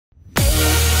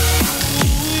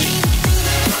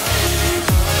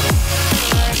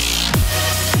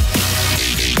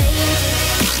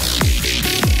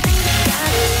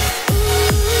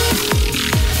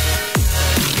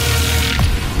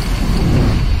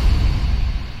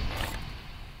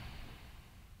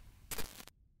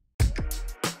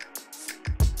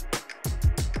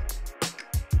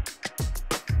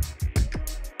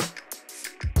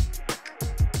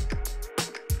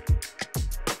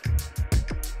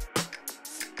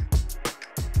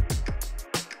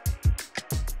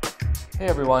Hey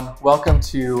everyone, welcome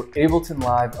to Ableton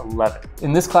Live 11.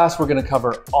 In this class, we're going to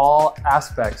cover all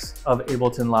aspects of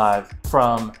Ableton Live,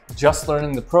 from just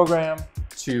learning the program,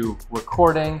 to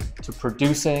recording, to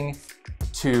producing,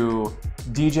 to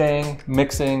DJing,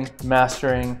 mixing,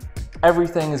 mastering.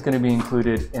 Everything is going to be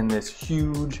included in this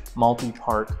huge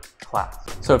multi-part class.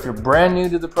 So if you're brand new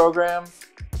to the program,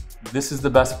 this is the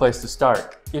best place to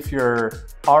start. If you're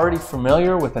already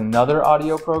familiar with another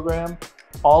audio program,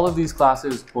 all of these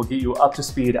classes will get you up to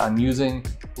speed on using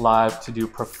Live to do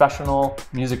professional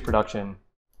music production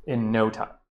in no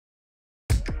time.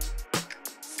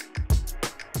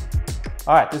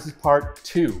 All right, this is part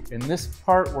 2. In this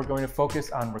part, we're going to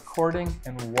focus on recording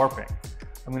and warping.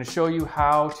 I'm going to show you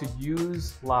how to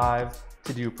use Live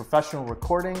to do professional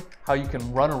recording, how you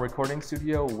can run a recording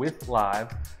studio with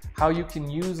Live, how you can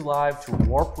use Live to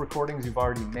warp recordings you've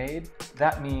already made.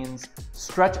 That means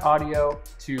stretch audio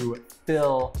to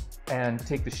fill and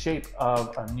take the shape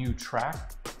of a new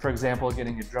track. For example,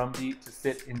 getting a drum beat to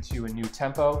fit into a new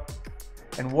tempo.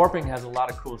 And warping has a lot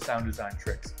of cool sound design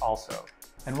tricks also.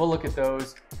 And we'll look at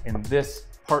those in this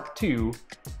part 2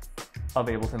 of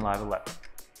Ableton Live 11.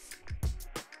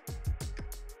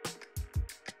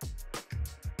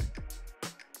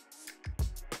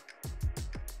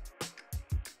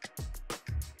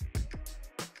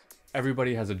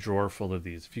 Everybody has a drawer full of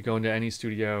these. If you go into any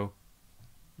studio,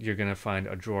 you're going to find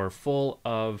a drawer full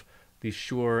of the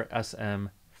Shure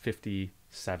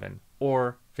SM57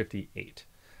 or 58.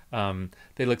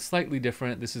 They look slightly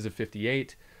different. This is a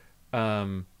 58.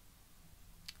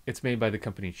 It's made by the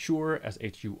company Shure,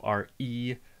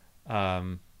 S-H-U-R-E,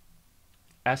 SM.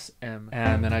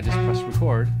 And then I just press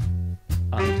record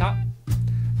on the top.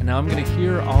 And now I'm going to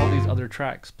hear all these other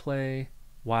tracks play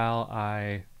while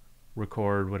I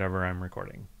record whatever I'm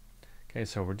recording. Okay,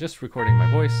 so we're just recording my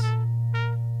voice, and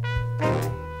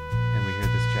we hear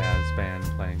this jazz band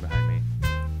playing behind me.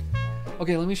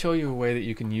 Okay, let me show you a way that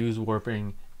you can use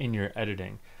warping in your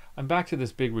editing. I'm back to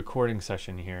this big recording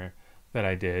session here that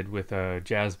I did with a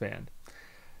jazz band.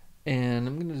 And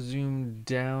I'm going to zoom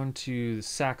down to the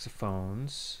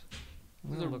saxophones.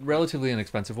 This is a relatively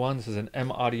inexpensive one. This is an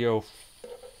M-Audio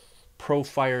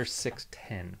Profire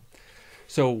 610.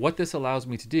 So what this allows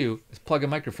me to do is plug a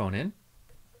microphone in,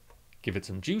 give it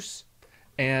some juice,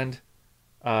 and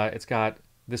it's got,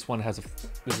 this one has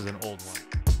this is an old one.